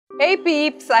Hey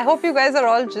peeps, I hope you guys are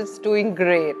all just doing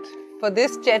great. For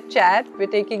this Chet Chat, we're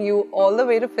taking you all the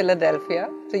way to Philadelphia,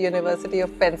 to University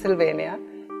of Pennsylvania.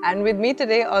 And with me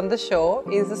today on the show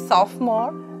is a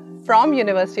sophomore from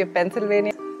University of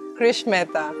Pennsylvania, Krish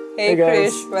Mehta. Hey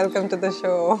guys. Krish, welcome to the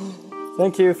show.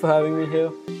 Thank you for having me here.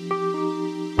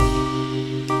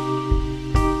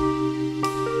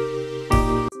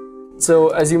 So,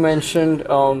 as you mentioned,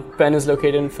 Penn is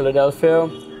located in Philadelphia.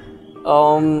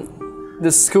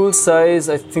 The school size,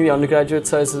 I think the undergraduate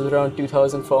size is around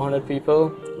 2,400 people.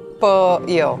 Per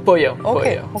year? Per year.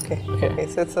 Okay,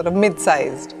 so it's sort of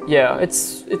mid-sized. Yeah,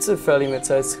 it's a fairly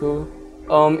mid-sized school.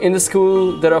 In the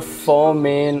school, there are four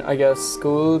main,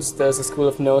 schools. There's the School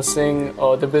of Nursing,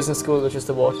 the Business School, which is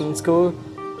the Wharton School,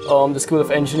 the School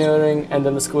of Engineering, and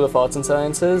then the School of Arts and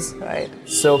Sciences. Right.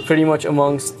 So pretty much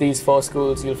amongst these four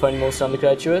schools, you'll find most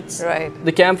undergraduates. Right.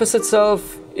 The campus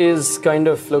itself is kind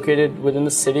of located within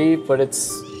the city, but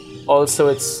it's also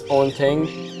its own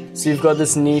thing. So you've got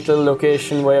this neat little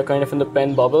location where you're kind of in the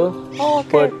Penn bubble,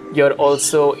 but you're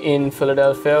also in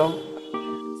Philadelphia.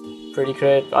 Pretty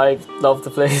great. I love the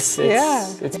place.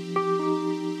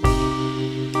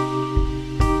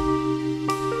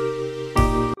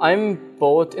 I'm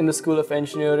both in the School of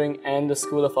Engineering and the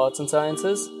School of Arts and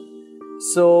Sciences.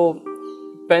 So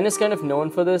Penn is kind of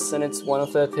known for this, and it's one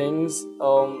of their things.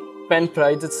 Penn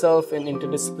prides itself in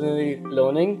interdisciplinary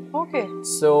learning. Okay.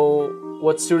 So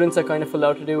what students are kind of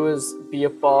allowed to do is be a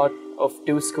part of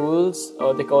two schools.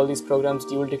 They call these programs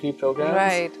dual degree programs.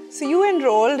 Right. So you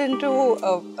enrolled into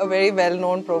a very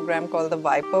well-known program called the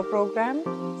Viper program.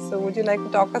 So would you like to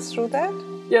talk us through that?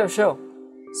 Yeah, sure.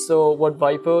 So what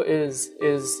Viper is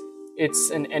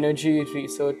it's an energy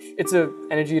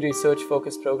research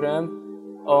focused program,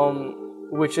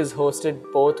 which is hosted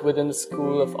both within the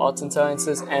School of Arts and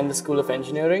Sciences and the School of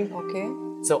Engineering. Okay.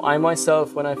 So I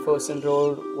myself, when I first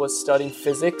enrolled, was studying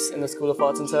physics in the School of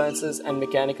Arts and Sciences and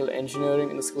mechanical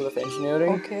engineering in the School of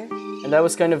Engineering. Okay. And that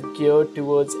was kind of geared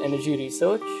towards energy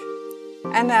research.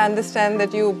 And I understand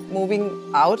that you're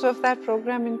moving out of that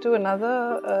program into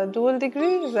another dual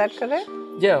degree, is that correct?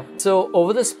 Yeah. So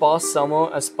over this past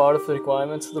summer, as part of the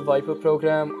requirements of the Viper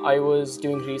program, I was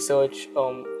doing research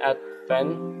at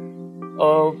Penn.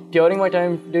 During my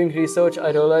time doing research, I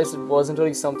realized it wasn't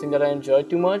really something that I enjoyed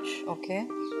too much. Okay.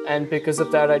 And because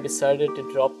of that, I decided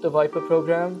to drop the Viper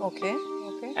program. Okay.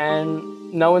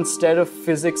 And now instead of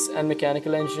physics and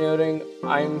mechanical engineering,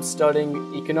 I'm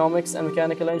studying economics and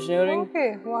mechanical engineering.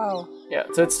 Okay, wow. Yeah,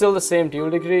 so it's still the same dual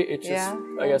degree, it's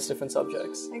just, different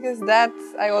subjects. I guess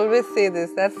I always say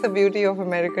this, that's the beauty of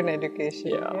American education.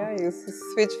 Yeah, you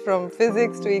switch from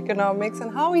physics to economics.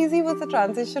 And how easy was the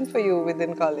transition for you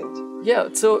within college? Yeah,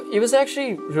 so it was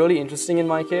actually really interesting in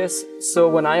my case. So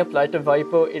when I applied to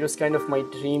Viper, it was kind of my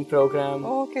dream program.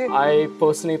 Okay. I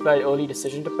personally applied early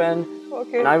decision to Penn.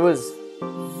 Okay. And I was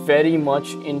very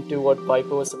much into what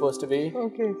Viper was supposed to be.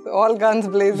 Okay, so all guns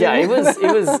blazing. Yeah, it was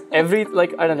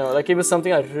it was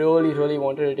something I really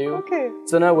wanted to do. Okay.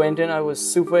 So when I went in, I was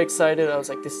super excited. I was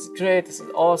like, this is great, this is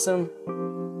awesome.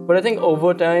 But I think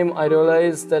over time, I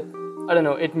realized that,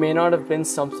 it may not have been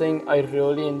something I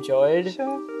really enjoyed.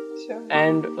 Sure.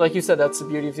 And like you said, that's the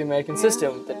beauty of the American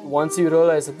system, that once you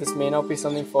realize that this may not be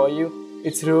something for you,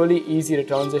 it's really easy to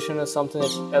transition to something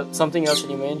else that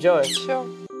you may enjoy. Sure.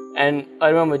 And I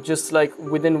remember just like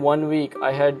within 1 week,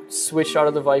 I had switched out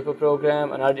of the Viper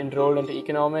program and I'd enrolled into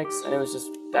economics, and it was just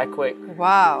that quick.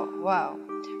 Wow.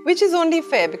 Which is only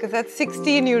fair, because at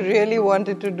 16 you really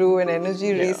wanted to do an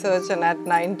energy research, and at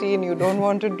 19 you don't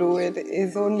want to do it,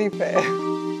 is only fair.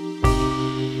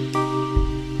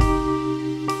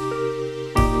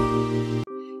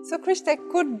 So Krish, there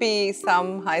could be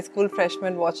some high school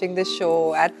freshmen watching this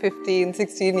show at 15,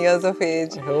 16 years of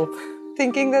age. I hope.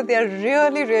 Thinking that they are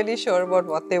really sure about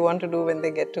what they want to do when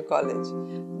they get to college.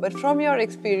 But from your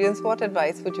experience, what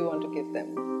advice would you want to give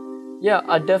them? Yeah,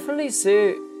 I'd definitely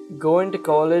say go into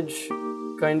college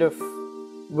kind of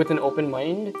with an open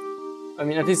mind. I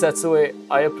mean, at least that's the way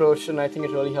I approached it, and I think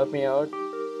it really helped me out.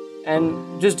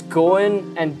 And just go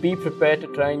in and be prepared to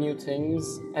try new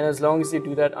things. And as long as you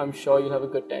do that, I'm sure you'll have a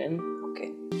good time.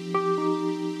 Okay.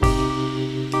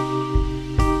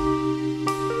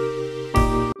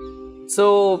 So,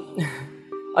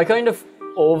 I kind of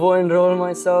over-enrolled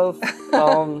myself,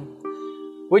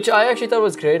 which I actually thought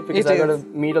was great, because I got to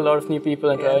meet a lot of new people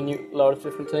and try a lot of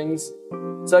different things.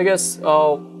 So I guess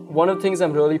one of the things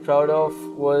I'm really proud of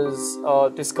was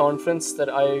this conference that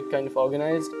I kind of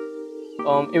organized.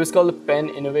 It was called the Penn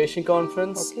Innovation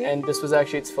Conference, and this was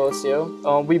actually its first year.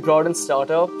 We brought in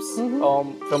startups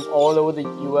from all over the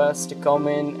US to come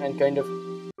in and kind of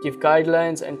give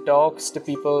guidelines and talks to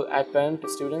people at Penn, to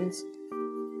students.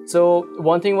 So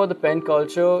one thing about the Penn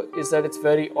culture is that it's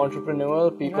very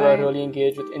entrepreneurial. People are really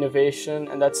engaged with innovation,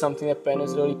 and that's something that Penn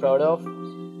is really proud of.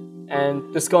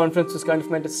 And this conference was kind of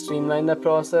meant to streamline that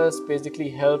process, basically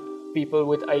help people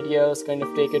with ideas kind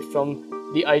of take it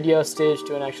from the idea stage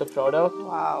to an actual product.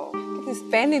 Wow. This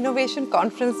Penn Innovation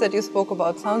Conference that you spoke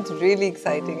about sounds really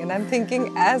exciting. And I'm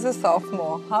thinking, as a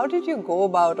sophomore, how did you go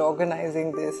about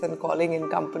organizing this and calling in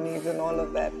companies and all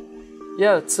of that?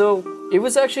 Yeah, so it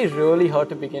was actually really hard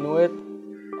to begin with.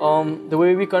 The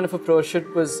way we kind of approached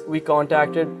it was we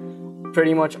contacted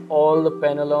pretty much all the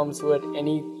Penn alums who had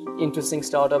any interesting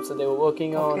startups that they were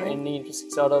working on, any interesting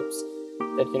startups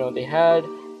that they had.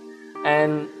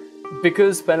 And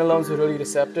because Penn alums were really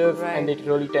receptive, and they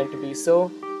really tend to be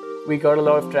so, we got a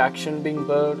lot of traction being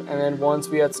built. And then once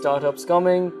we had startups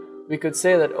coming, we could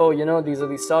say that, oh, these are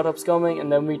these startups coming,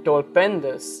 and then we told Penn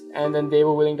this, and then they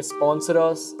were willing to sponsor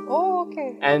us. Oh,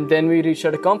 okay. And then we reached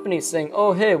out to companies saying,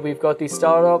 oh, hey, we've got these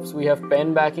startups, we have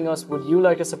Penn backing us, would you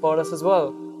like to support us as well?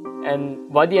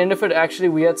 And by the end of it, actually,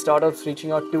 we had startups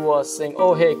reaching out to us saying,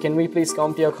 oh, hey, can we please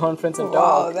come to your conference and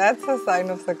talk? Wow, that's a sign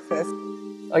of success.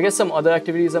 I guess some other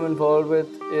activities I'm involved with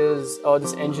is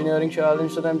this engineering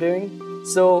challenge that I'm doing.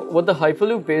 So what the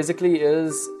Hyperloop basically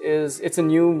is it's a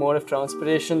new mode of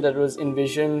transportation that was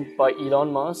envisioned by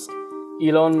Elon Musk.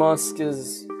 Elon Musk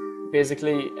is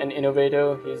basically an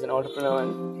innovator, he's an entrepreneur,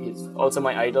 and he's also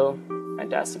my idol.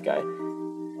 Fantastic guy.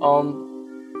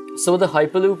 So what the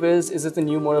Hyperloop is it's a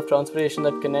new mode of transportation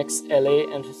that connects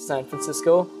LA and San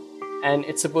Francisco, and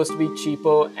it's supposed to be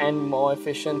cheaper and more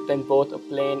efficient than both a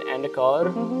plane and a car.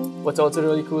 What's also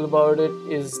really cool about it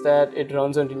is that it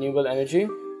runs on renewable energy.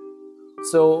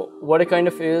 So what it kind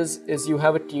of is you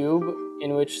have a tube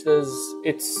in which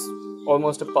it's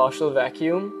almost a partial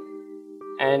vacuum,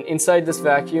 and inside this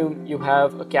vacuum you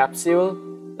have a capsule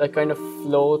that kind of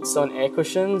floats on air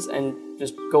cushions and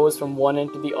just goes from one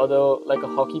end to the other like a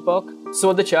hockey puck. So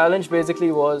what the challenge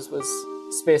basically was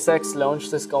SpaceX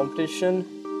launched this competition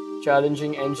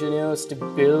challenging engineers to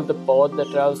build the pod that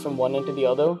travels from one end to the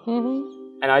other.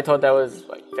 And I thought that was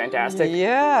like fantastic.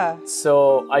 Yeah.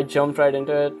 So I jumped right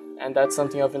into it, and that's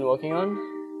something I've been working on.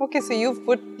 Okay, so you've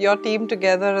put your team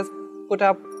together, put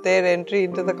up their entry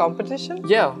into the competition?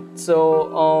 Yeah,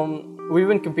 so we've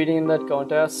been competing in that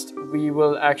contest. We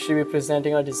will actually be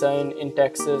presenting our design in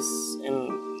Texas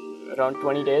in around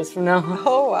 20 days from now.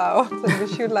 Oh wow, so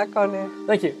wish you luck on it.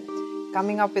 Thank you.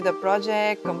 Coming up with a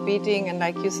project, competing, and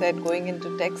like you said, going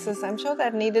into Texas, I'm sure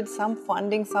that needed some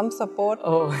funding, some support.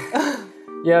 Oh,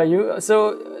 yeah,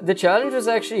 so the challenge was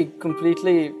actually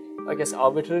completely, I guess,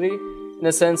 arbitrary, in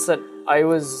the sense that I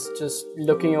was just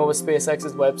looking over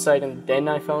SpaceX's website and then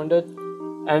I found it.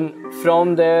 And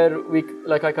from there,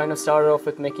 I kind of started off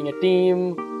with making a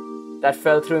team that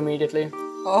fell through immediately.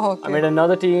 Oh, okay. I made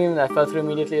another team that fell through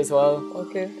immediately as well.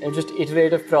 Okay. And just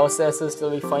iterative processes till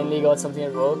we finally got something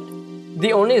that worked.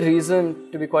 The only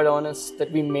reason, to be quite honest,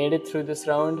 that we made it through this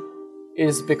round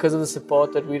is because of the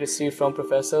support that we received from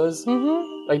professors.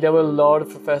 Like there were a lot of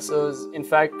professors, in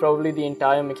fact probably the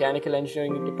entire mechanical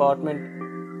engineering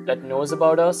department that knows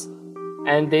about us,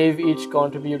 and they've each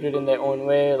contributed in their own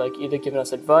way, like either given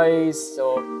us advice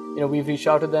or we've reached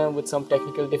out to them with some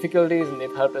technical difficulties and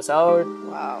they've helped us out.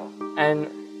 Wow. And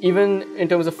even in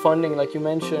terms of funding, like you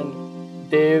mentioned,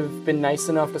 they've been nice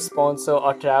enough to sponsor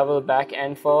our travel back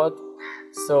and forth.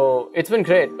 So it's been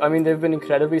great. I mean, they've been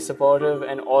incredibly supportive,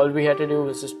 and all we had to do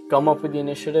was just come up with the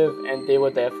initiative and they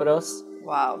were there for us.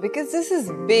 Wow, because this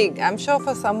is big. I'm sure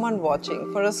for someone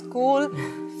watching, for a school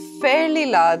fairly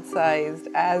large sized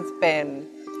as Penn,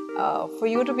 for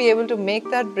you to be able to make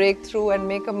that breakthrough and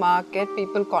make a mark, get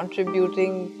people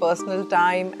contributing personal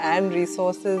time and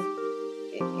resources,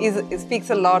 it speaks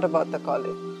a lot about the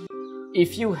college.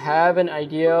 If you have an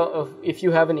idea if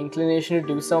you have an inclination to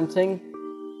do something,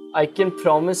 I can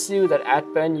promise you that at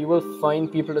Penn you will find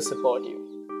people to support you.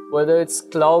 Whether it's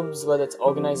clubs, whether it's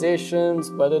organizations,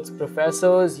 whether it's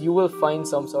professors, you will find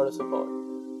some sort of support.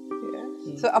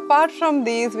 Yeah. So apart from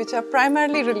these, which are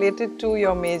primarily related to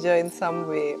your major in some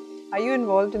way, are you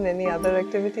involved in any other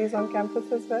activities on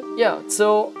campus as well? Yeah,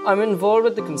 so I'm involved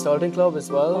with the consulting club as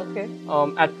well. Okay.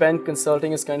 At Penn,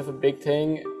 consulting is kind of a big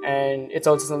thing, and it's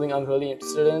also something I'm really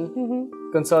interested in.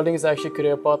 Consulting is actually a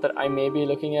career path that I may be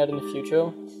looking at in the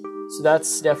future. So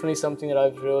that's definitely something that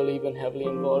I've really been heavily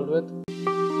involved with.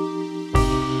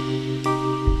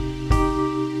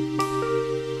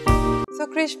 So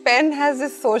Krish, Penn has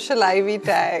this social Ivy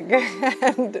tag,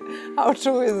 and how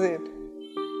true is it?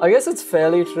 I guess it's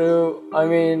fairly true. I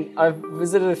mean, I've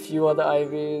visited a few other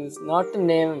Ivies, not to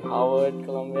name Howard,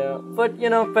 Columbia, but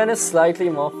you know, Penn is slightly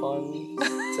more fun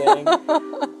saying.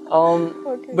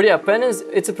 Okay. But yeah, Penn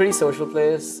it's a pretty social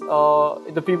place.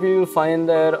 The people you'll find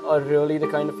there are really the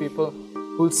kind of people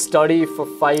who'll study for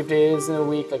 5 days in a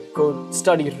week, like go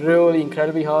study really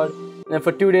incredibly hard. And then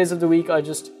for 2 days of the week are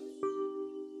just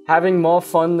having more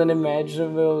fun than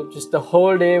imaginable. Just the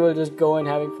whole day will just go and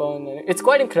having fun. And it's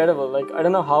quite incredible. Like, I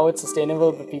don't know how it's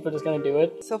sustainable, but people just gonna do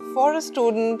it. So for a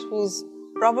student who's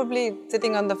probably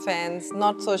sitting on the fence,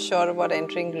 not so sure about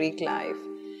entering Greek life,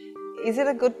 is it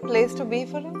a good place to be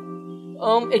for him?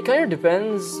 It kind of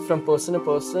depends from person to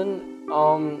person.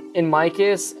 In my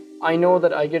case, I know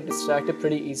that I get distracted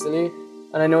pretty easily.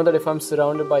 And I know that if I'm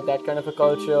surrounded by that kind of a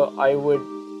culture, I would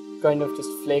kind of just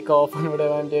flake off on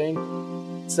whatever I'm doing.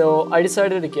 So I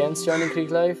decided against joining Greek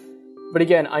life. But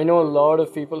again, I know a lot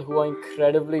of people who are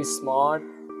incredibly smart,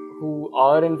 who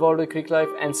are involved with Greek life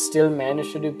and still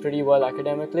manage to do pretty well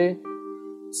academically.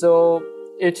 So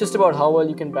it's just about how well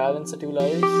you can balance the two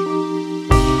lives.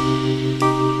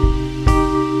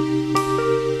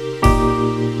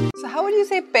 So how would you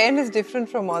say Penn is different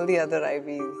from all the other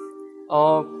Ivies?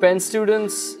 Penn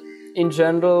students in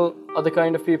general are the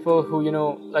kind of people who, you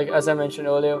know, like as I mentioned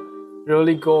earlier,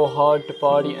 really go hard to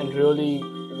party and really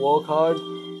work hard.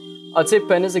 I'd say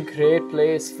Penn is a great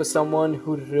place for someone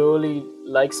who really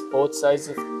likes both sides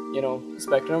of, you know, the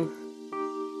spectrum,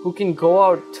 who can go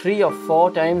out 3 or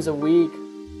 4 times a week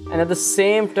and at the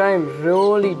same time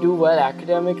really do well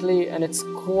academically. And it's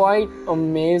quite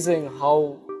amazing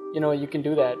how, you know, you can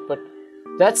do that. But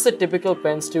that's the typical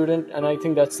Penn student, and I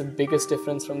think that's the biggest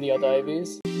difference from the other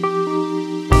Ivies.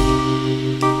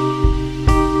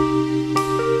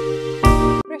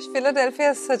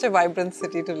 Philadelphia is such a vibrant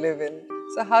city to live in.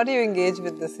 So how do you engage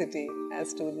with the city as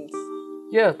students?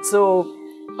 Yeah, so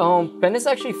Penn is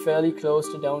actually fairly close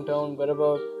to downtown. We're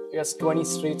about, I guess, 20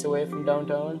 streets away from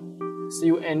downtown. So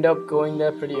you end up going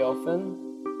there pretty often.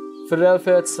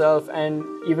 Philadelphia itself and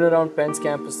even around Penn's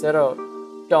campus, there are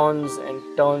tons and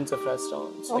tons of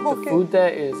restaurants. Like the food there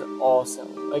is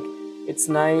awesome. Like it's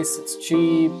nice, it's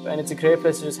cheap, and it's a great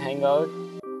place to just hang out.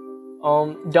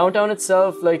 Downtown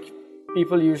itself, like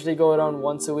people usually go around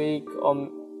once a week, or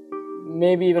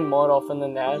maybe even more often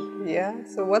than that. Yeah.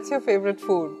 So what's your favorite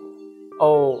food?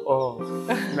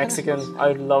 Mexican.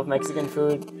 I love Mexican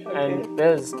food, and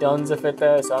there's tons of it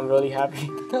there, so I'm really happy.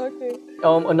 Okay.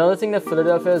 Another thing that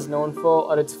Philadelphia is known for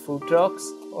are its food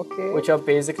trucks. Okay. Which are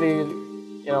basically,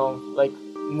 you know, like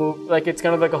it's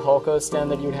kind of like a hawker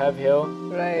stand that you'd have here.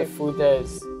 Right. The food there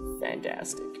is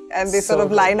fantastic. And they sort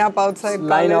of line up outside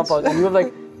college. You have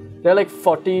like, there are like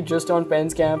 40 just on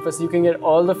Penn's campus. You can get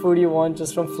all the food you want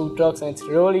just from food trucks, and it's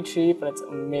really cheap and it's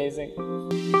amazing.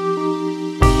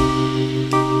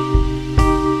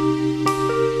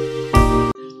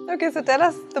 Okay, so tell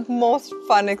us the most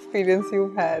fun experience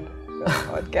you've had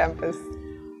on campus.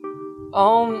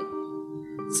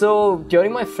 So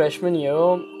during my freshman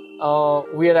year,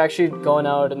 we had actually gone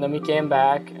out and then we came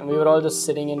back and we were all just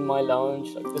sitting in my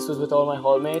lounge. Like this was with all my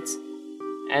hallmates,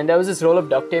 and there was this roll of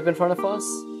duct tape in front of us.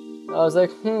 I was like,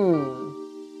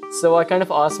 So I kind of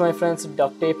asked my friends to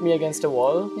duct tape me against a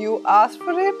wall. You asked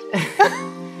for it?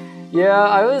 Yeah,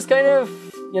 I was kind of,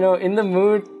 you know, in the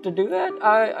mood to do that.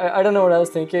 I don't know what I was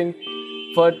thinking,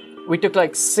 but we took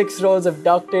like 6 rolls of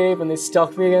duct tape and they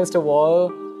stuck me against a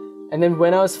wall. And then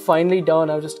when I was finally done,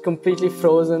 I was just completely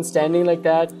frozen, standing like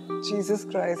that. Jesus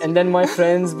Christ. And then my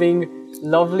friends, being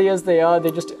lovely as they are,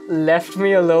 they just left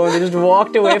me alone. They just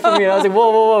walked away from me. And I was like,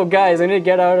 whoa, guys, I need to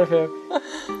get out of here.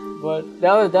 But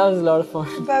that was a lot of fun.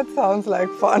 That sounds like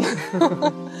fun.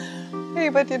 Hey,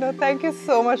 but you know, thank you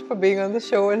so much for being on the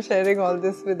show and sharing all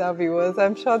this with our viewers.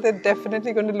 I'm sure they're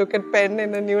definitely going to look at Penn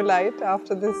in a new light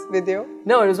after this video.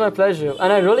 No, it was my pleasure.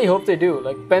 And I really hope they do.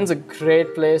 Like, Penn's a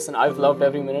great place and I've loved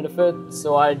every minute of it.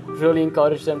 So I really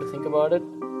encourage them to think about it.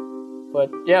 But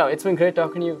yeah, it's been great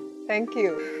talking to you. Thank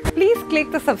you. Please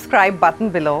click the subscribe button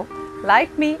below.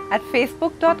 Like me at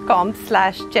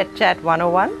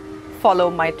facebook.com/ChetChat101.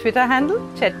 Follow my Twitter handle,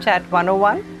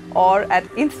 ChetChat101, or at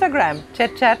Instagram,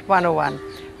 ChetChat101.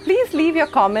 Please leave your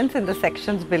comments in the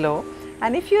sections below.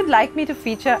 And if you'd like me to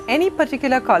feature any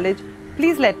particular college,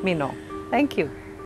 please let me know. Thank you.